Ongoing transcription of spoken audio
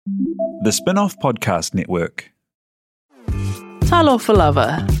The Spin-Off Podcast Network. Talofa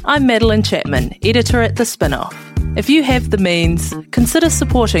Lover. I'm Madeline Chapman, editor at The Spin-Off. If you have the means, consider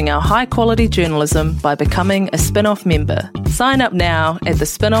supporting our high-quality journalism by becoming a Spin-Off member. Sign up now at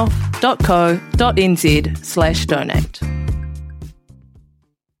thespinoff.co.nz/donate.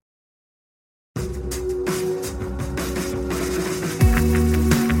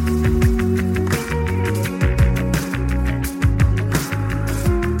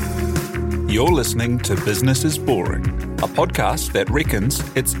 You're listening to Business is Boring, a podcast that reckons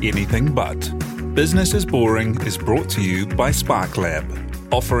it's anything but. Business is Boring is brought to you by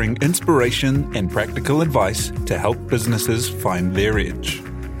SparkLab, offering inspiration and practical advice to help businesses find their edge.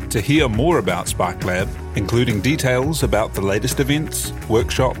 To hear more about SparkLab, including details about the latest events,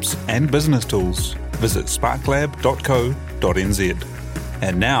 workshops, and business tools, visit sparklab.co.nz.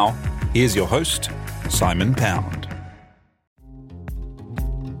 And now, here's your host, Simon Pound.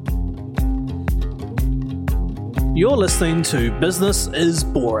 You're listening to Business is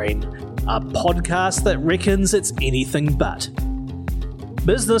Boring, a podcast that reckons it's anything but.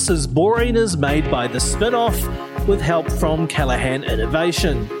 Business is Boring is made by The Spin-Off with help from Callaghan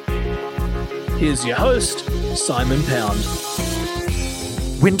Innovation. Here's your host, Simon Pound.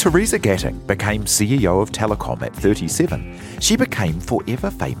 When Teresa Gatting became CEO of Telecom at 37, she became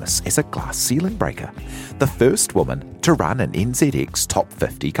forever famous as a glass ceiling breaker, the first woman to run an NZX top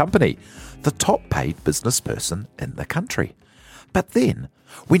 50 company, the top paid business person in the country. But then,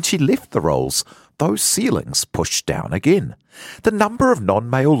 when she left the roles, those ceilings pushed down again. The number of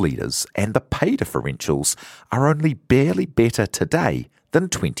non-male leaders and the pay differentials are only barely better today than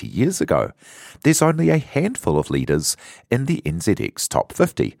 20 years ago. There's only a handful of leaders in the NZX top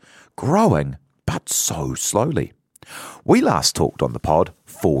 50, growing but so slowly. We last talked on the pod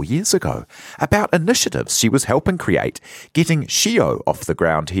 4 years ago about initiatives she was helping create, getting Shio off the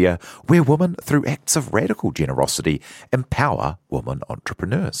ground here, where women, through acts of radical generosity, empower women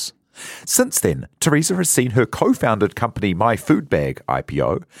entrepreneurs. Since then, Teresa has seen her co-founded company My Food Bag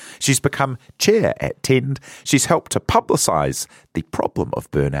IPO. She's become chair at Tend. She's helped to publicise the problem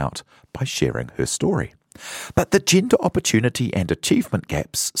of burnout by sharing her story. But the gender opportunity and achievement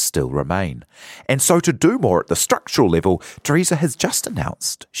gaps still remain. And so to do more at the structural level, Teresa has just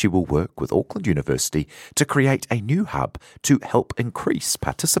announced she will work with Auckland University to create a new hub to help increase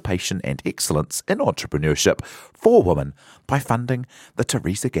participation and excellence in entrepreneurship for women by funding the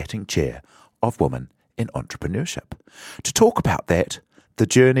Teresa Gatting Chair of Women in Entrepreneurship. To talk about that, the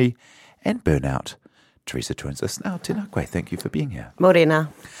journey and burnout, Teresa joins us now. Tēnā koe, thank you for being here.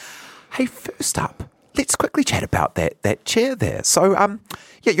 Morena. Hey, first up, let's quickly chat about that chair there. So,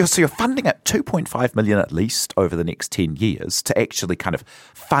 you're funding at $2.5 million at least over the next 10 years to actually kind of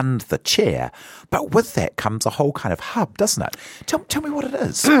fund the chair. But with that comes a whole kind of hub, doesn't it? Tell me what it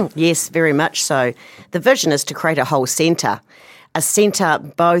is. Yes, very much so. The vision is to create a whole centre. A centre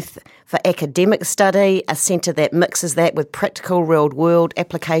both for academic study, a centre that mixes that with practical real-world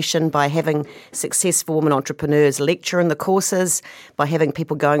application by having successful women entrepreneurs lecture in the courses, by having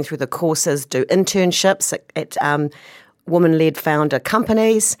people going through the courses do internships at women-led founder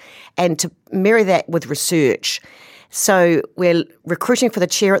companies, and to marry that with research. So we're recruiting for the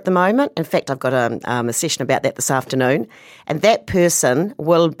chair at the moment. In fact, I've got a session about that this afternoon. And that person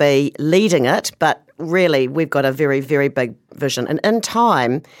will be leading it, but really we've got a very, very big vision. And in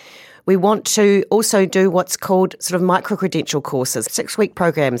time, we want to also do what's called sort of micro-credential courses, 6-week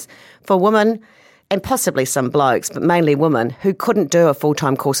programs for women and possibly some blokes, but mainly women, who couldn't do a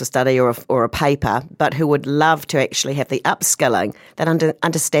full-time course of study or a paper, but who would love to actually have the upskilling, that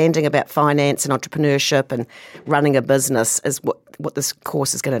understanding about finance and entrepreneurship and running a business is what this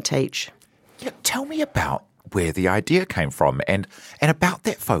course is going to teach. Yeah, tell me about where the idea came from and about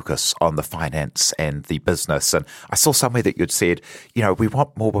that focus on the finance and the business. And I saw somewhere that you'd said, we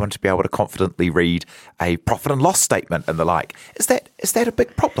want more women to be able to confidently read a profit and loss statement and the like. Is that a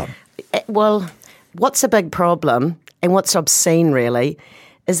big problem? Well, what's a big problem and what's obscene really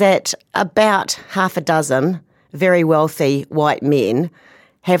is that about half a dozen very wealthy white men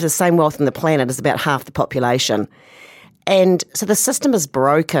have the same wealth on the planet as about half the population. And so the system is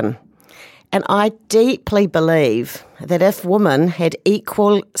broken. And I deeply believe that if women had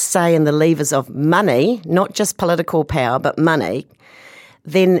equal say in the levers of money, not just political power, but money,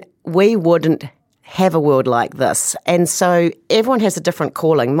 then we wouldn't have a world like this. And so everyone has a different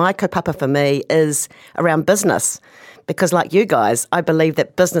calling. My kaupapa for me is around business, because like you guys, I believe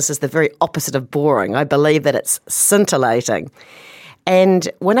that business is the very opposite of boring. I believe that it's scintillating. And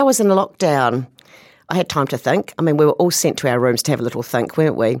when I was in lockdown, I had time to think. I mean, we were all sent to our rooms to have a little think,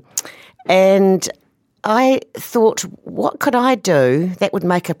 weren't we? And I thought, what could I do that would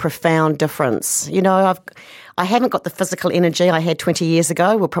make a profound difference? I haven't got the physical energy I had 20 years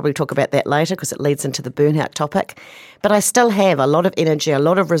ago. We'll probably talk about that later because it leads into the burnout topic. But I still have a lot of energy, a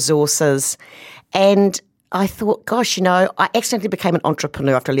lot of resources. And I thought, gosh, I accidentally became an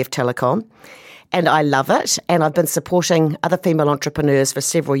entrepreneur after I left telecom. And I love it. And I've been supporting other female entrepreneurs for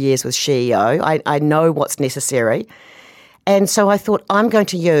several years with SheEO. I know what's necessary. And so I thought, I'm going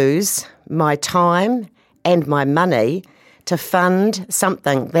to use my time and my money to fund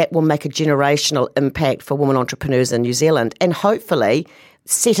something that will make a generational impact for women entrepreneurs in New Zealand and hopefully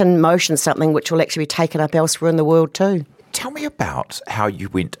set in motion something which will actually be taken up elsewhere in the world too. Tell me about how you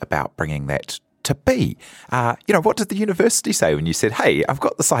went about bringing that to be. What did the university say when you said, hey, I've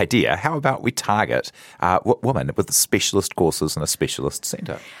got this idea, how about we target women with specialist courses and a specialist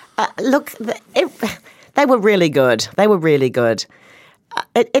centre? Look, they were really good.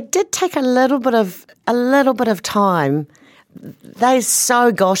 It did take a little bit of time. They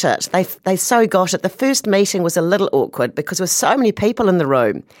so got it. They so got it. The first meeting was a little awkward because there were so many people in the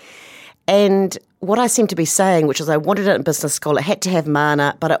room. And what I seemed to be saying, which is I wanted it in business school, it had to have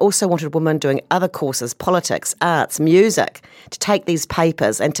mana, but I also wanted women doing other courses, politics, arts, music, to take these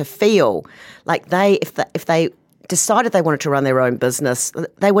papers and to feel like if they decided they wanted to run their own business,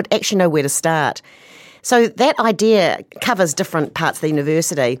 they would actually know where to start. So that idea covers different parts of the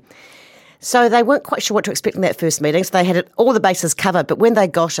university. So they weren't quite sure what to expect in that first meeting, so they had all the bases covered, but when they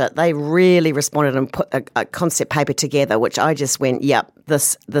got it, they really responded and put a concept paper together, which I just went, yep,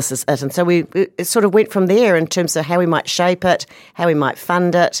 this is it. And so we sort of went from there in terms of how we might shape it, how we might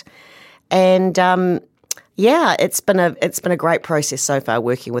fund it. And it's been a great process so far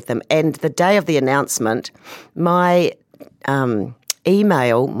working with them. And the day of the announcement, my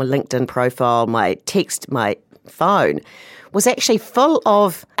email, my LinkedIn profile, my text, my phone was actually full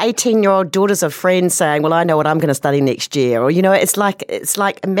of 18-year-old daughters of friends saying, well, I know what I'm going to study next year. Or, it's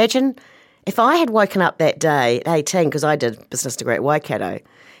like imagine if I had woken up that day at 18, because I did business degree at Waikato,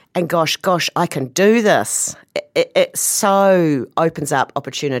 and gosh, I can do this. It so opens up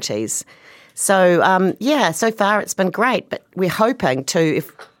opportunities. So, so far it's been great, but we're hoping to,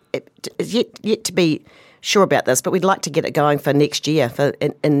 yet to be sure about this, but we'd like to get it going for next year,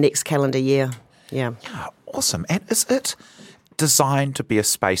 in next calendar year. Yeah. Awesome. And is it designed to be a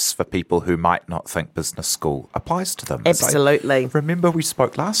space for people who might not think business school applies to them? Absolutely. Remember we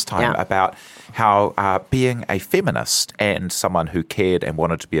spoke last time about how being a feminist and someone who cared and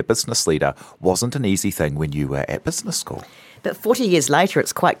wanted to be a business leader wasn't an easy thing when you were at business school. But 40 years later,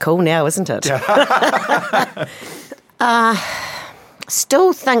 it's quite cool now, isn't it?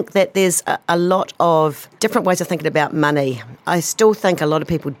 Still think that there's a lot of different ways of thinking about money. I still think a lot of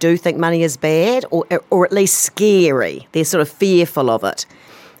people do think money is bad or at least scary. They're sort of fearful of it.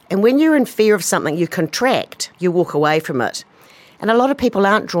 And when you're in fear of something, you contract, you walk away from it. And a lot of people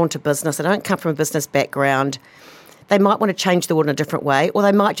aren't drawn to business. They don't come from a business background. They might want to change the world in a different way, or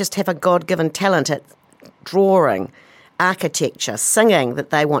they might just have a God-given talent at drawing, architecture, singing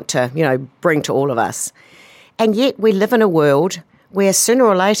that they want to, bring to all of us. And yet we live in a world where sooner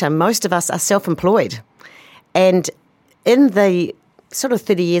or later most of us are self-employed. And in the sort of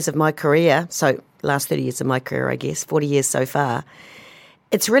 30 years of my career, so last 30 years of my career, I guess, 40 years so far,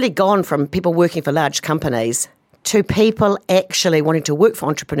 it's really gone from people working for large companies to people actually wanting to work for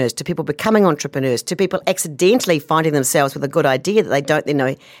entrepreneurs, to people becoming entrepreneurs, to people accidentally finding themselves with a good idea that they don't then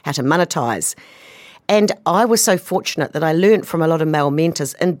know how to monetize. And I was so fortunate that I learned from a lot of male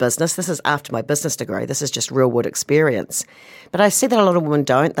mentors in business. This is after my business degree. This is just real-world experience. But I see that a lot of women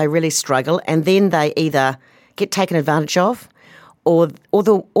don't. They really struggle, and then they either get taken advantage of or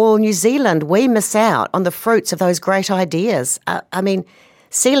New Zealand, we miss out on the fruits of those great ideas.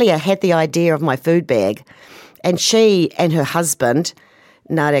 Celia had the idea of my food bag, and she and her husband,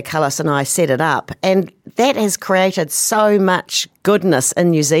 Nadia Callas, and I set it up. And that has created so much goodness in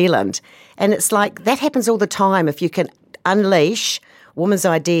New Zealand. And it's like that happens all the time if you can unleash women's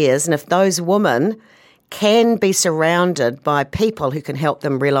ideas and if those women can be surrounded by people who can help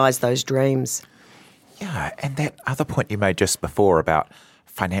them realise those dreams. Yeah, and that other point you made just before about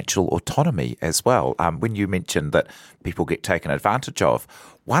financial autonomy as well, when you mentioned that people get taken advantage of,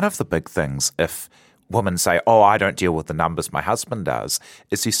 one of the big things if women say, oh, I don't deal with the numbers, my husband does,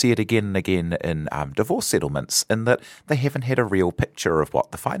 is you see it again and again in divorce settlements in that they haven't had a real picture of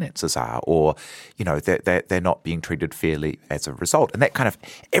what the finances are or, they're not being treated fairly as a result. And that kind of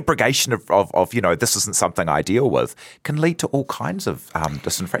abrogation of this isn't something I deal with can lead to all kinds of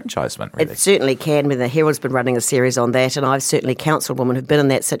disenfranchisement, really. It certainly can. The Herald's been running a series on that, and I've certainly counselled women who've been in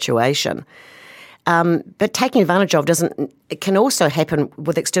that situation. But taking advantage of it can also happen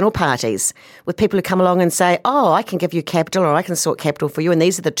with external parties, with people who come along and say, oh, I can give you capital or I can sort capital for you, and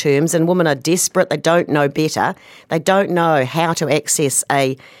these are the terms, and women are desperate, they don't know better, they don't know how to access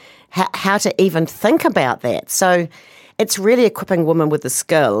how to even think about that. So it's really equipping women with the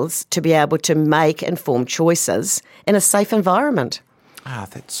skills to be able to make informed choices in a safe environment.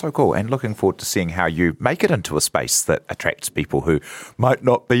 That's so cool. And looking forward to seeing how you make it into a space that attracts people who might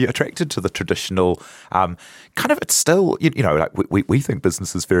not be attracted to the traditional it's still, like we think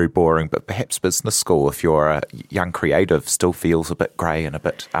business is very boring, but perhaps business school, if you're a young creative, still feels a bit grey and a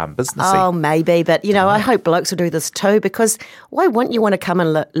bit businessy. Oh, maybe. But, I hope blokes will do this too, because why wouldn't you want to come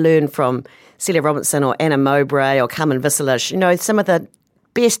and learn from Celia Robinson or Anna Mowbray or Carmen Vasilich? Some of the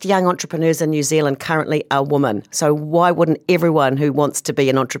best young entrepreneurs in New Zealand currently are women. So why wouldn't everyone who wants to be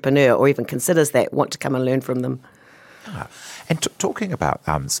an entrepreneur or even considers that want to come and learn from them? And talking about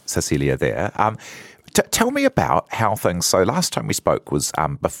Cecilia there, tell me about how things... So last time we spoke was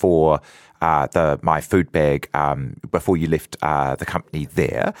before My Food Bag, before you left the company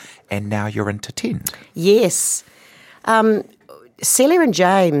there, and now you're into Tend. Yes. Celia and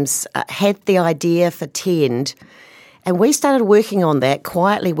James had the idea for Tend, and we started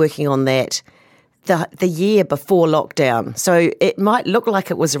quietly working on that the year before lockdown. So it might look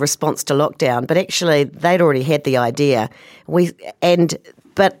like it was a response to lockdown, but actually they'd already had the idea.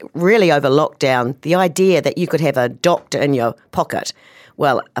 But really over lockdown, the idea that you could have a doctor in your pocket,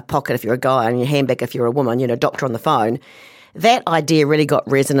 well, a pocket if you're a guy and your handbag if you're a woman, doctor on the phone, that idea really got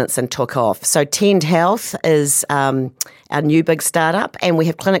resonance and took off. So Tend Health is our new big startup, and we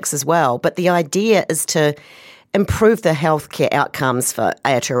have clinics as well. But the idea is to improve the healthcare outcomes for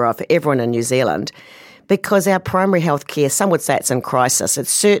Aotearoa, for everyone in New Zealand, because our primary healthcare, some would say it's in crisis.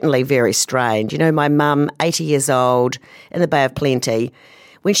 It's certainly very strained. My mum, 80 years old, in the Bay of Plenty,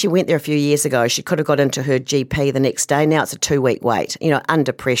 when she went there a few years ago, she could have got into her GP the next day. Now it's a 2-week wait,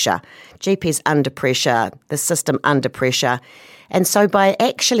 under pressure. GP's under pressure, the system under pressure. And so by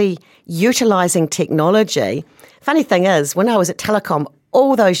actually utilising technology, funny thing is, when I was at Telecom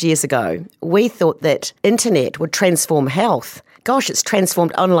all those years ago, we thought that internet would transform health. Gosh, it's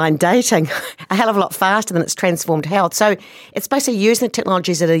transformed online dating a hell of a lot faster than it's transformed health. So it's basically using the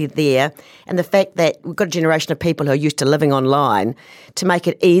technologies that are there and the fact that we've got a generation of people who are used to living online to make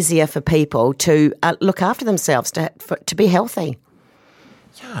it easier for people to look after themselves, to be healthy.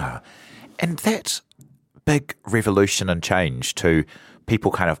 Yeah, and that big revolution and change to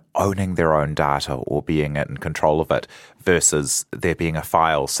people kind of owning their own data or being in control of it versus there being a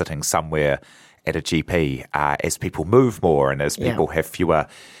file sitting somewhere at a GP as people move more and as people have fewer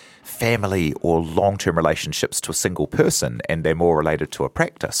family or long-term relationships to a single person and they're more related to a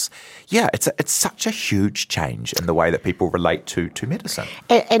practice. Yeah, it's such a huge change in the way that people relate to medicine.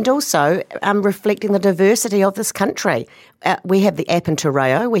 And also reflecting the diversity of this country. We have the app in Te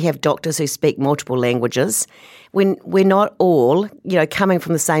Reo. We have doctors who speak multiple languages. We're not all, coming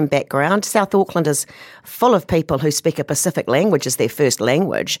from the same background. South Auckland is full of people who speak a Pacific language as their first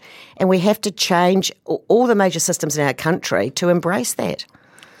language, and we have to change all the major systems in our country to embrace that.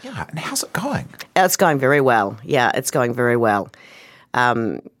 Yeah, and how's it going? It's going very well. Yeah, it's going very well.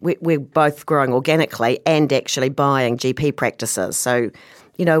 We're both growing organically and actually buying GP practices. So,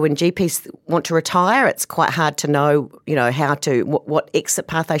 when GPs want to retire, it's quite hard to know, what exit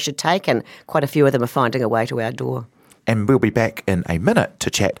path they should take, and quite a few of them are finding a way to our door. And we'll be back in a minute to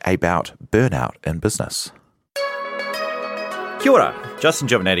chat about burnout in business. Kia ora, Justin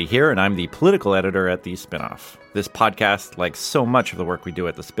Giovanetti here, and I'm the political editor at The Spinoff. This podcast, like so much of the work we do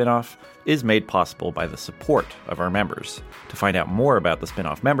at The Spinoff, is made possible by the support of our members. To find out more about The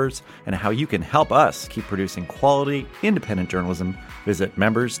Spinoff members and how you can help us keep producing quality, independent journalism, visit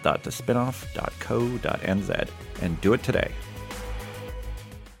members.thespinoff.co.nz and do it today.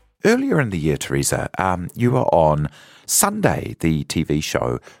 Earlier in the year, Teresa, you were on Sunday, the TV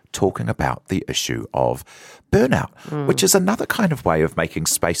show, talking about the issue of burnout, which is another kind of way of making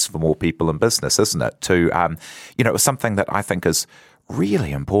space for more people in business, isn't it? To, something that I think is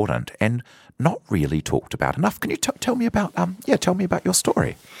really important and not really talked about enough. Can you tell me about your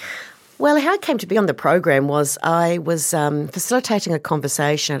story? Well, how I came to be on the program was I was facilitating a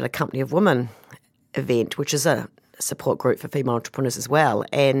conversation at a Company of Women event, which is a support group for female entrepreneurs as well,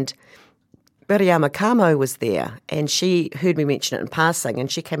 and Miriama Kamo was there, and she heard me mention it in passing,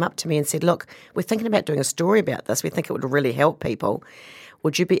 and she came up to me and said, look, we're thinking about doing a story about this. We think it would really help people.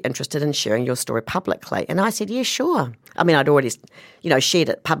 Would you be interested in sharing your story publicly? And I said, yeah, sure. I mean, I'd already, shared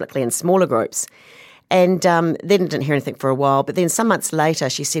it publicly in smaller groups. And then didn't hear anything for a while. But then some months later,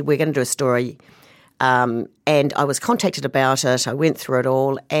 she said, we're going to do a story. And I was contacted about it. I went through it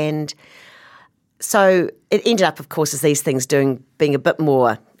all. And So it ended up, of course, as these things being a bit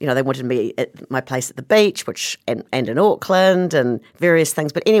more, they wanted me at my place at the beach, and in Auckland and various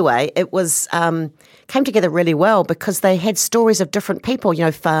things. But anyway, it was came together really well because they had stories of different people,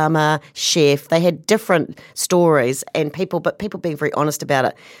 farmer, chef. They had different stories but people being very honest about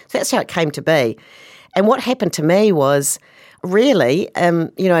it. So that's how it came to be. And what happened to me was really,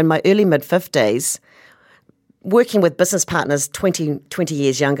 in my early mid-50s, working with business partners 20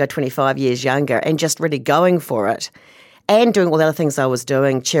 years younger, 25 years younger, and just really going for it and doing all the other things I was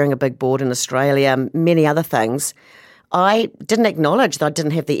doing, chairing a big board in Australia, many other things, I didn't acknowledge that I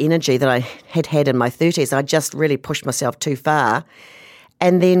didn't have the energy that I had in my 30s. I just really pushed myself too far.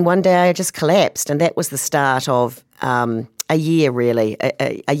 And then one day I just collapsed, and that was the start of a year, really,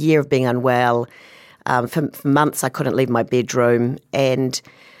 a year of being unwell. For months I couldn't leave my bedroom, and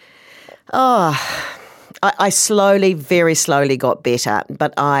I slowly, very slowly got better,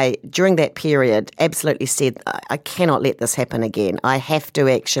 but during that period, absolutely said, I cannot let this happen again. I have to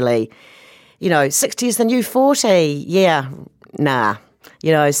actually, 60 is the new 40. Yeah, nah.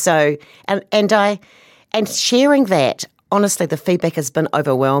 So, and sharing that, honestly, the feedback has been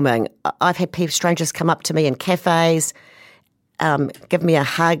overwhelming. I've had strangers come up to me in cafes, give me a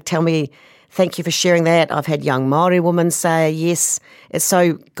hug, tell me, thank you for sharing that. I've had young Māori women say, yes, it's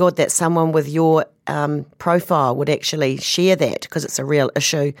so good that someone with your profile would actually share that because it's a real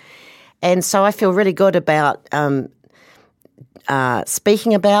issue. And so I feel really good about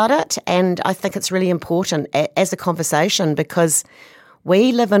speaking about it, and I think it's really important as a conversation because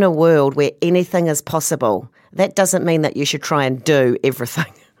we live in a world where anything is possible. That doesn't mean that you should try and do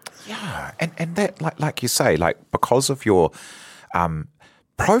everything. Yeah, and that, like you say, because of your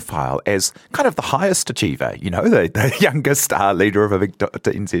profile as kind of the highest achiever, the youngest leader of a big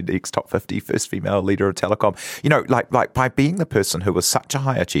NZX Top 50, first female leader of telecom, like by being the person who was such a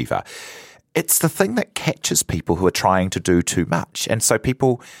high achiever, it's the thing that catches people who are trying to do too much. And so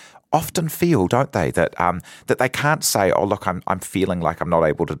people often feel, don't they, that that they can't say, oh, look, I'm feeling like I'm not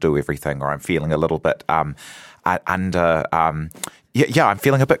able to do everything, or I'm feeling a little bit I'm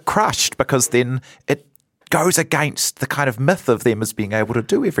feeling a bit crushed, because then it goes against the kind of myth of them as being able to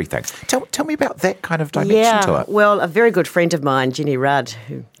do everything. Tell me about that kind of dimension to it. Well, a very good friend of mine, Jenny Rudd,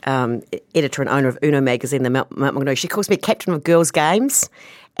 who editor and owner of Uno magazine, the Mount Maunganui, she calls me captain of girls' games.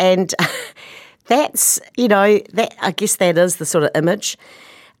 And that's, I guess that is the sort of image.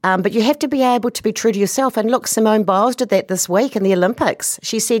 But you have to be able to be true to yourself. And look, Simone Biles did that this week in the Olympics.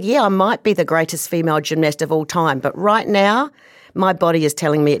 She said, I might be the greatest female gymnast of all time, but right now my body is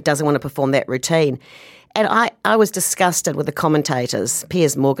telling me it doesn't want to perform that routine. And I was disgusted with the commentators,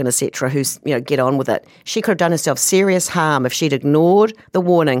 Piers Morgan, etc., who's, get on with it. She could have done herself serious harm if she'd ignored the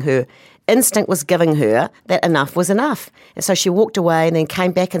warning her instinct was giving her that enough was enough. And so she walked away and then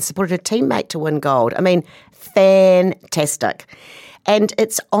came back and supported her teammate to win gold. I mean, fantastic. And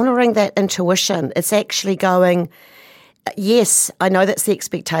it's honouring that intuition. It's actually going, yes, I know that's the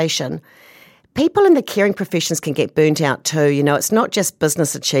expectation. People in the caring professions can get burnt out too. It's not just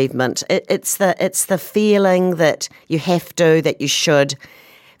business achievement. It's the feeling that you have to, that you should.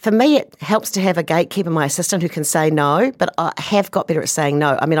 For me, it helps to have a gatekeeper, my assistant, who can say no, but I have got better at saying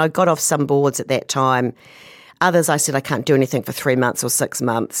no. I mean, I got off some boards at that time. Others, I said I can't do anything for 3 months or 6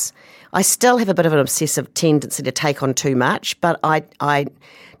 months. I still have a bit of an obsessive tendency to take on too much, but I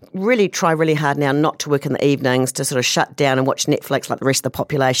really try really hard now not to work in the evenings, to sort of shut down and watch Netflix like the rest of the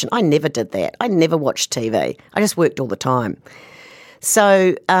population. I never did that. I never watched TV. I just worked all the time.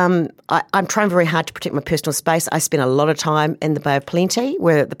 So I'm trying very hard to protect my personal space. I spend a lot of time in the Bay of Plenty,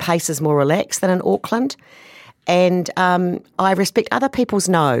 where the pace is more relaxed than in Auckland. And I respect other people's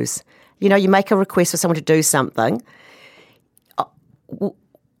no's. You make a request for someone to do something.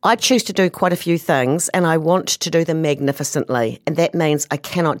 I choose to do quite a few things, and I want to do them magnificently. And that means I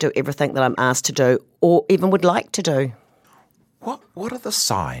cannot do everything that I'm asked to do or even would like to do. What are the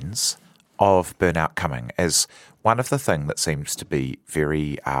signs of burnout coming? As one of the things that seems to be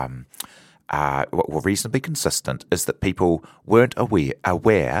very reasonably consistent is that people weren't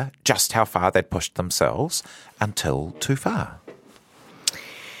aware just how far they'd pushed themselves until too far.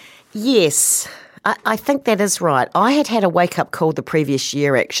 Yes, I think that is right. I had a wake-up call the previous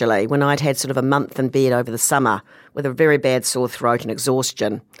year, actually, when I'd had sort of a month in bed over the summer with a very bad sore throat and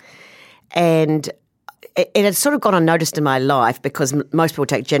exhaustion. And it had sort of gone unnoticed in my life because most people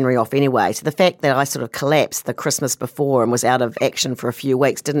take January off anyway. So the fact that I sort of collapsed the Christmas before and was out of action for a few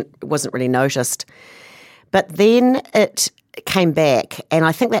weeks wasn't really noticed. But then it came back, and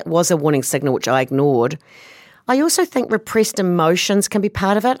I think that was a warning signal which I ignored. I also think repressed emotions can be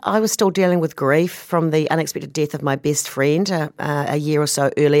part of it. I was still dealing with grief from the unexpected death of my best friend a year or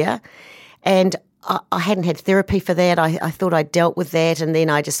so earlier. And I hadn't had therapy for that. I thought I dealt with that, and then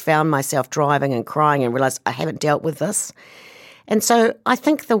I just found myself driving and crying and realised I haven't dealt with this. And so I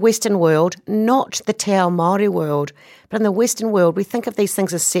think the Western world, not the Te Ao Māori world, but in the Western world, we think of these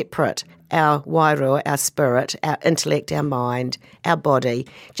things as separate. Our wairua, our spirit, our intellect, our mind, our body.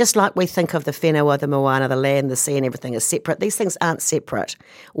 Just like we think of the whenua, the moana, the land, the sea and everything as separate. These things aren't separate.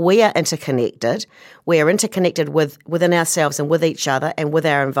 We are interconnected. We are interconnected within ourselves and with each other and with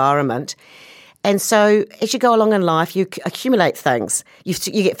our environment. And so as you go along in life, you accumulate things. You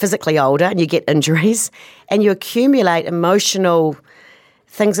get physically older and you get injuries and you accumulate emotional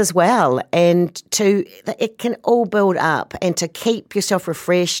things as well. And it can all build up, and to keep yourself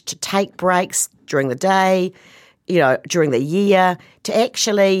refreshed, to take breaks during the day, during the year, to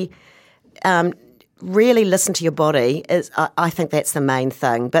actually really listen to your body, I think that's the main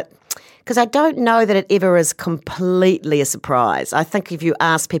thing. But because I don't know that it ever is completely a surprise. I think if you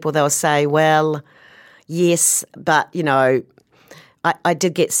ask people, they'll say, well, yes, but, I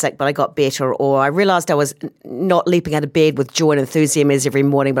did get sick, but I got better, or I realised I was not leaping out of bed with joy and enthusiasm every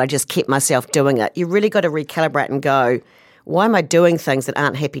morning, but I just kept myself doing it. You really got to recalibrate and go, why am I doing things that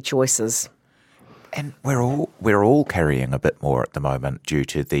aren't happy choices? And we're all carrying a bit more at the moment due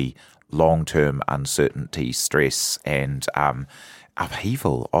to the long-term uncertainty, stress and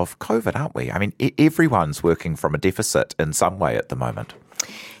upheaval of COVID, aren't we? I mean, everyone's working from a deficit in some way at the moment.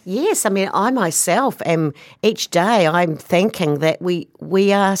 Yes, I mean, I myself am, each day I'm thinking that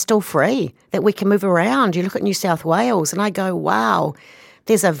we are still free, that we can move around. You look at New South Wales and I go, wow,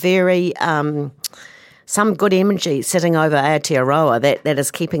 there's a very, some good energy sitting over Aotearoa that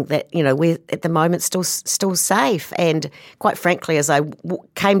is keeping that, we're at the moment still safe. And quite frankly, as I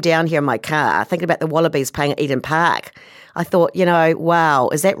came down here in my car, thinking about the Wallabies playing at Eden Park, I thought, wow,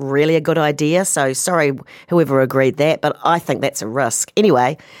 is that really a good idea? So sorry, whoever agreed that, but I think that's a risk.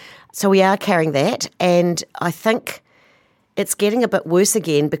 Anyway, so we are carrying that, and I think it's getting a bit worse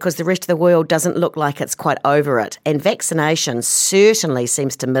again because the rest of the world doesn't look like it's quite over it. And vaccination certainly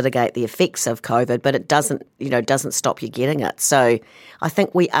seems to mitigate the effects of COVID, but it doesn't stop you getting it. So I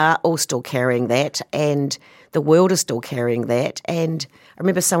think we are all still carrying that, and the world is still carrying that. And I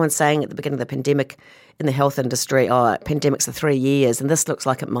remember someone saying at the beginning of the pandemic in the health industry, pandemics are 3 years, and this looks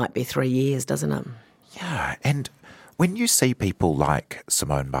like it might be 3 years, doesn't it? Yeah, and when you see people like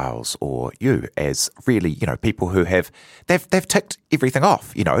Simone Biles or you as really, people who they've ticked everything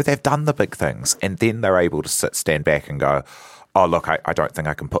off, they've done the big things, and then they're able to stand back and go, oh, look, I don't think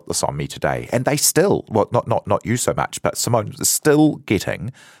I can put this on me today. And they still, well, not you so much, but Simone is still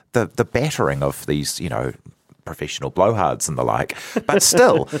getting the battering of these, professional blowhards and the like, but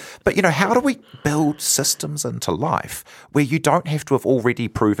still. But, how do we build systems into life where you don't have to have already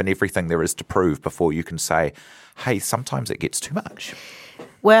proven everything there is to prove before you can say, hey, sometimes it gets too much?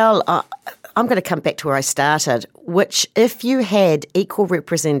 Well, I'm going to come back to where I started, which if you had equal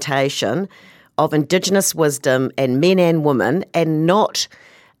representation of Indigenous wisdom and men and women, and not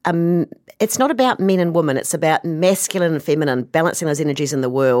it's not about men and women, it's about masculine and feminine, balancing those energies in the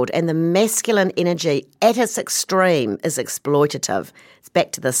world. And the masculine energy at its extreme is exploitative. It's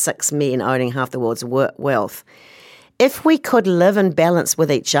back to the 6 men owning half the world's wealth. If we could live in balance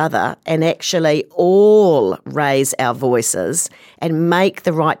with each other and actually all raise our voices and make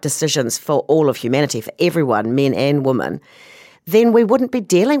the right decisions for all of humanity, for everyone, men and women, then we wouldn't be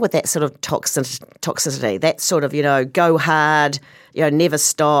dealing with that sort of toxicity, that sort of, go hard, never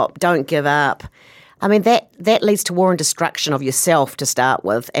stop, don't give up. I mean, that leads to war and destruction of yourself to start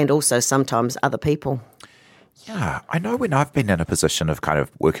with, and also sometimes other people. Yeah, I know when I've been in a position of kind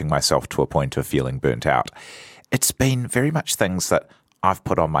of working myself to a point of feeling burnt out, it's been very much things that I've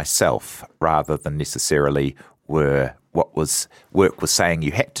put on myself rather than necessarily were what work was saying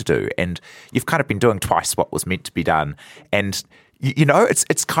you had to do. And you've kind of been doing twice what was meant to be done. And,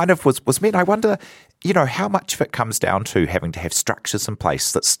 it's kind of was meant. I wonder, how much of it comes down to having to have structures in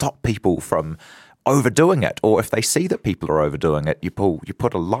place that stop people from overdoing it, or if they see that people are overdoing it, you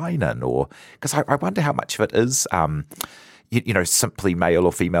put a line in, or because I wonder how much of it is simply male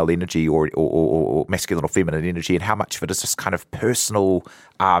or female energy, or masculine or feminine energy, and how much of it is just kind of personal.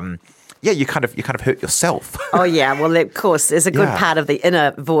 You kind of hurt yourself. Oh yeah, well of course, there's a good part of the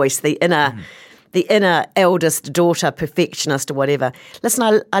inner voice, the inner eldest daughter, perfectionist or whatever.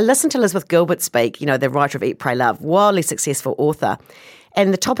 Listen, I listened to Elizabeth Gilbert speak, the writer of Eat, Pray, Love, wildly successful author.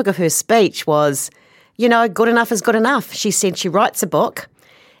 And the topic of her speech was, good enough is good enough. She said she writes a book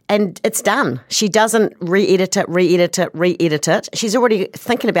and it's done. She doesn't re-edit it. She's already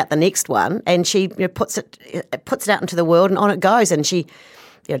thinking about the next one, and she puts it out into the world, and on it goes. And she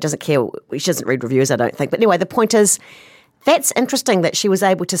doesn't care. She doesn't read reviews, I don't think. But anyway, the point is, that's interesting that she was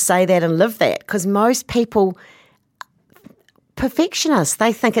able to say that and live that, because most people, perfectionists,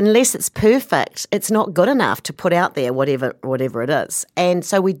 they think unless it's perfect, it's not good enough to put out there, whatever it is. And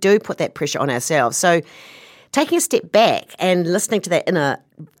so we do put that pressure on ourselves. So taking a step back and listening to that inner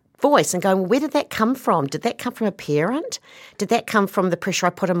voice and going, well, where did that come from? Did that come from a parent? Did that come from the pressure I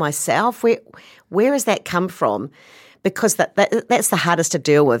put on myself? Where has that come from? Because that's the hardest to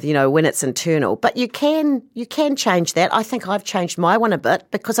deal with, when it's internal. But you can change that. I think I've changed my one a bit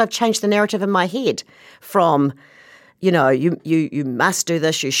because I've changed the narrative in my head from, you must do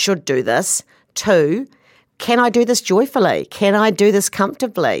this, you should do this, to, can I do this joyfully? Can I do this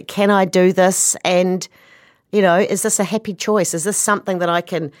comfortably? Can I do this and, is this a happy choice? Is this something that I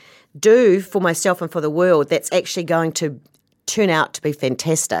can do for myself and for the world that's actually going to turn out to be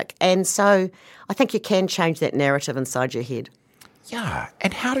fantastic? And so I think you can change that narrative inside your head. Yeah.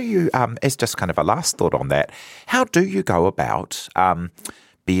 And how do you, as just kind of a last thought on that, how do you go about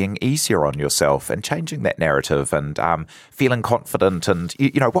being easier on yourself and changing that narrative and feeling confident? And,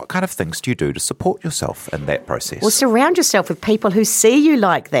 what kind of things do you do to support yourself in that process? Well, surround yourself with people who see you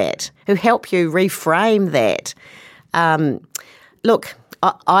like that, who help you reframe that. Look,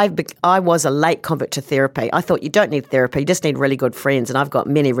 I was a late convert to therapy. I thought you don't need therapy, you just need really good friends, and I've got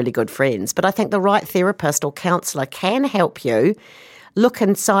many really good friends. But I think the right therapist or counsellor can help you look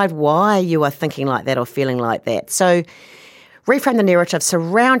inside why you are thinking like that or feeling like that. So reframe the narrative,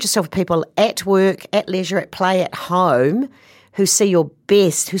 surround yourself with people at work, at leisure, at play, at home, who see your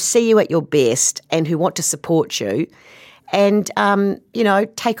best, who see you at your best and who want to support you. And,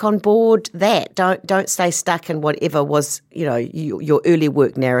 take on board that. Don't stay stuck in whatever was, your early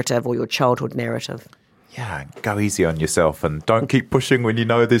work narrative or your childhood narrative. Yeah, go easy on yourself and don't keep pushing when you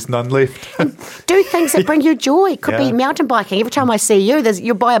know there's none left. Do things that bring you joy. Could be mountain biking. Every time I see you,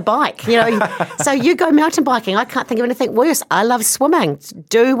 you buy a bike, So you go mountain biking. I can't think of anything worse. I love swimming.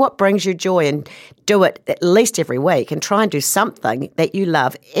 Do what brings you joy and do it at least every week and try and do something that you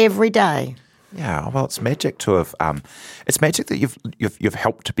love every day. Yeah, well, it's magic to have. It's magic that you've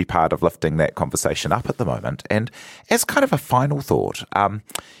helped to be part of lifting that conversation up at the moment. And as kind of a final thought,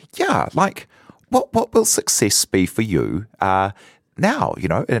 what will success be for you now?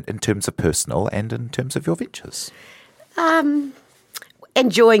 In terms of personal and in terms of your ventures.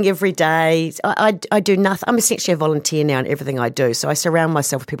 Enjoying every day. I do nothing. I'm essentially a volunteer now in everything I do. So I surround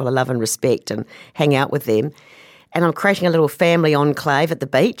myself with people I love and respect and hang out with them. And I'm creating a little family enclave at the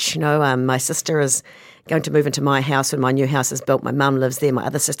beach. My sister is going to move into my house when my new house is built. My mum lives there. My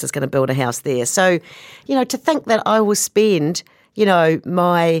other sister's going to build a house there. So, to think that I will spend,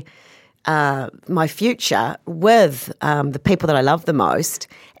 my future with the people that I love the most,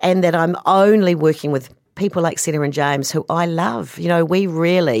 and that I'm only working with people like Senna and James, who I love. We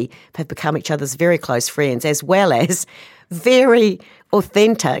really have become each other's very close friends, as well as very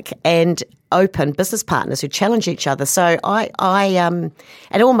authentic and open business partners who challenge each other. So I and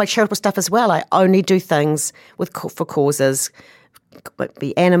all my charitable stuff as well, I only do things for causes. It might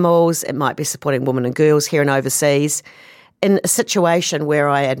be animals, it might be supporting women and girls here and overseas, in a situation where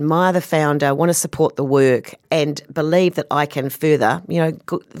I admire the founder, want to support the work and believe that I can further,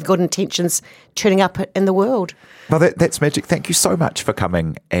 good intentions turning up in the world. Well, that's magic. Thank you so much for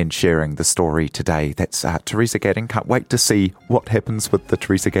coming and sharing the story today. That's Teresa Gadding. Can't wait to see what happens with the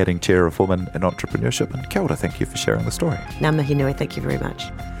Teresa Gadding Chair of Women in Entrepreneurship. And kia ora, thank you for sharing the story. Ngā mihi nui, thank you very much.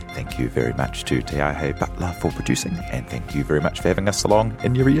 Thank you very much to Te Ahe Butler for producing, and thank you very much for having us along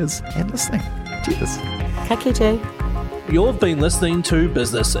in your ears and listening. Cheers. Ka kite. You've been listening to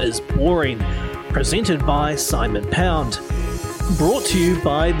Business is Boring, presented by Simon Pound. Brought to you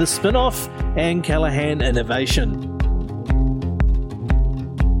by The Spinoff and Callaghan Innovation.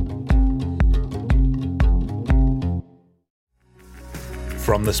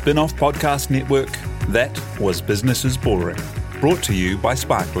 From the Spinoff Podcast Network, that was Business is Boring, brought to you by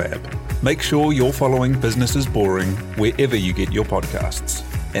SparkLab. Make sure you're following Business is Boring wherever you get your podcasts.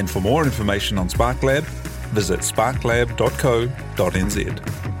 And for more information on SparkLab, visit sparklab.co.nz.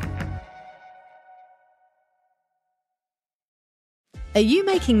 Are you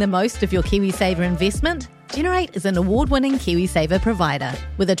making the most of your KiwiSaver investment? Generate is an award-winning KiwiSaver provider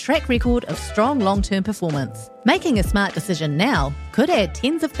with a track record of strong long-term performance. Making a smart decision now could add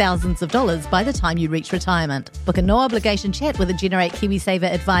tens of thousands of dollars by the time you reach retirement. Book a no-obligation chat with a Generate KiwiSaver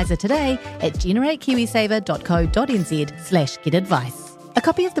advisor today at generatekiwisaver.co.nz/get-advice. A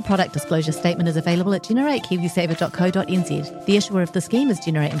copy of the product disclosure statement is available at generatekiwisaver.co.nz. The issuer of the scheme is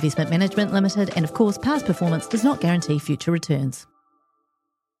Generate Investment Management Limited, and of course, past performance does not guarantee future returns.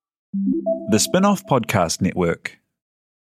 The Spinoff Podcast Network.